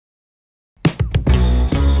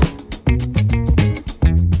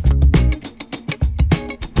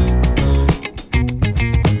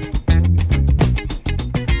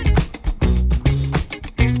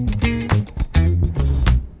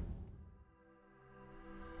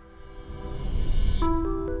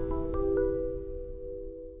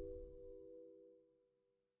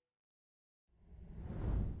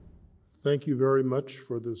thank you very much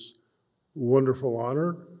for this wonderful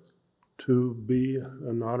honor to be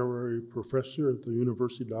an honorary professor at the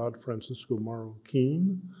Universidad Francisco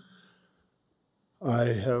Marroquín. I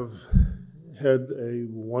have had a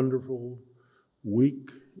wonderful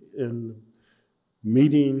week in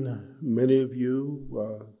meeting many of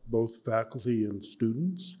you, both faculty and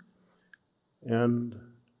students, and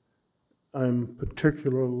I'm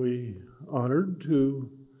particularly honored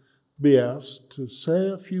to be asked to say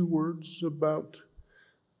a few words about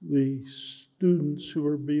the students who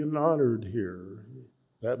are being honored here.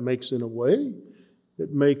 That makes, in a way,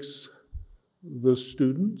 it makes the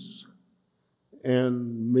students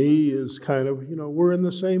and me is kind of, we're in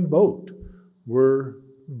the same boat. We're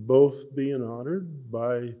both being honored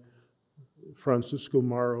by Francisco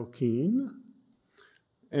Marroquín.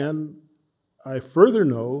 And I further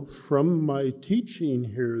know from my teaching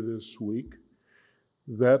here this week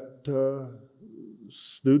that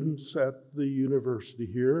students at the university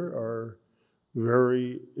here are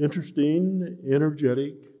very interesting,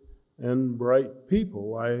 energetic, and bright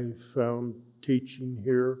people. I found teaching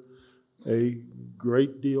here a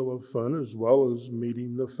great deal of fun, as well as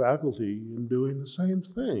meeting the faculty and doing the same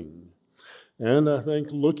thing. And I think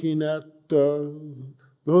looking at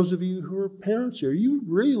those of you who are parents here, you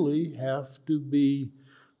really have to be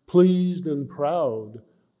pleased and proud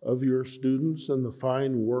of your students and the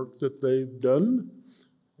fine work that they've done.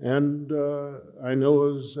 And I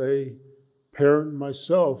know as a parent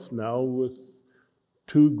myself now with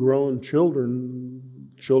 2 grown children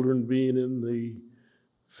being in the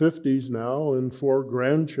 50s now and 4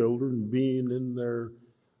 grandchildren being in their,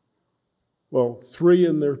 3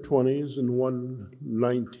 in their 20s and 1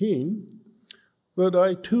 19, that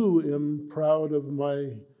I too am proud of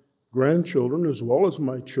my grandchildren as well as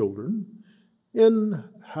my children in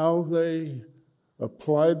how they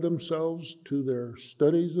applied themselves to their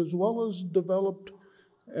studies as well as developed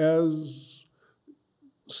as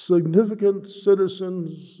significant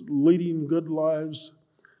citizens leading good lives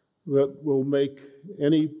that will make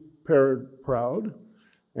any parent proud.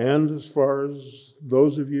 And as far as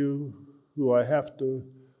those of you who I have to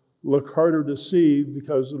look harder to see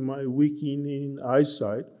because of my weakening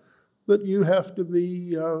eyesight, that you have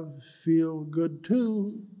to feel good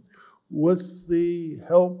too with the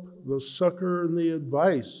help, the succor, and the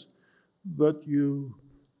advice that you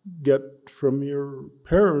get from your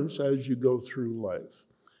parents as you go through life.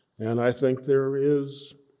 And I think there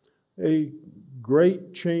is a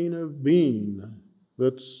great chain of being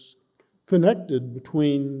that's connected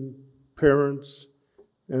between parents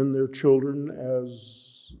and their children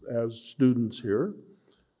as students here.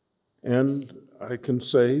 And I can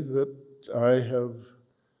say that I have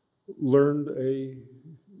learned a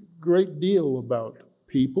great deal about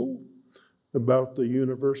people, about the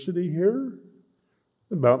university here,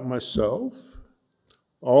 about myself,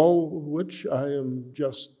 all of which I am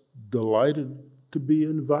just delighted to be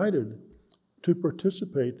invited to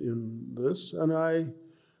participate in this. And I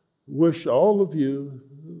wish all of you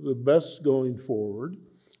the best going forward,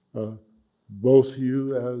 both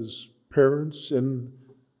you as parents in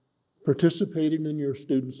participating in your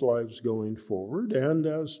students' lives going forward, and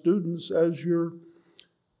as students as you're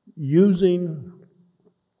using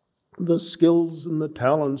the skills and the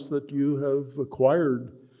talents that you have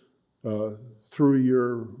acquired through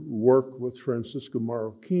your work with Francisco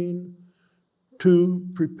Marroquín to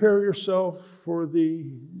prepare yourself for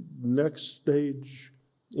the next stage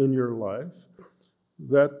in your life,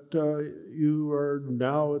 that you are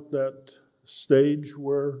now at that stage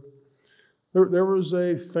where there was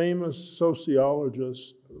a famous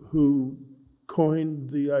sociologist who coined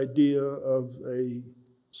the idea of a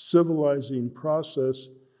civilizing process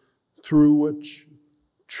through which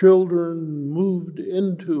children moved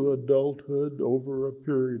into adulthood over a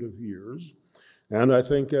period of years. And I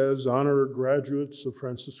think as honor graduates of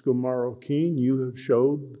Francisco Marroquín, you have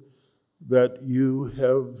showed that you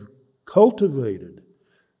have cultivated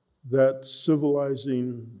that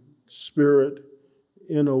civilizing spirit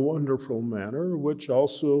in a wonderful manner, which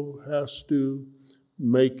also has to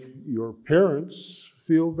make your parents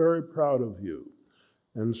feel very proud of you.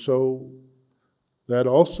 And so that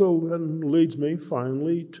also then leads me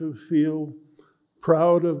finally to feel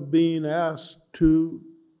proud of being asked to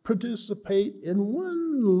participate in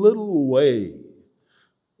one little way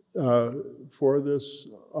for this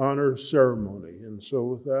honor ceremony. And so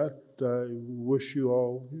with that, I wish you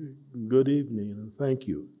all good evening and thank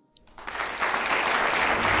you.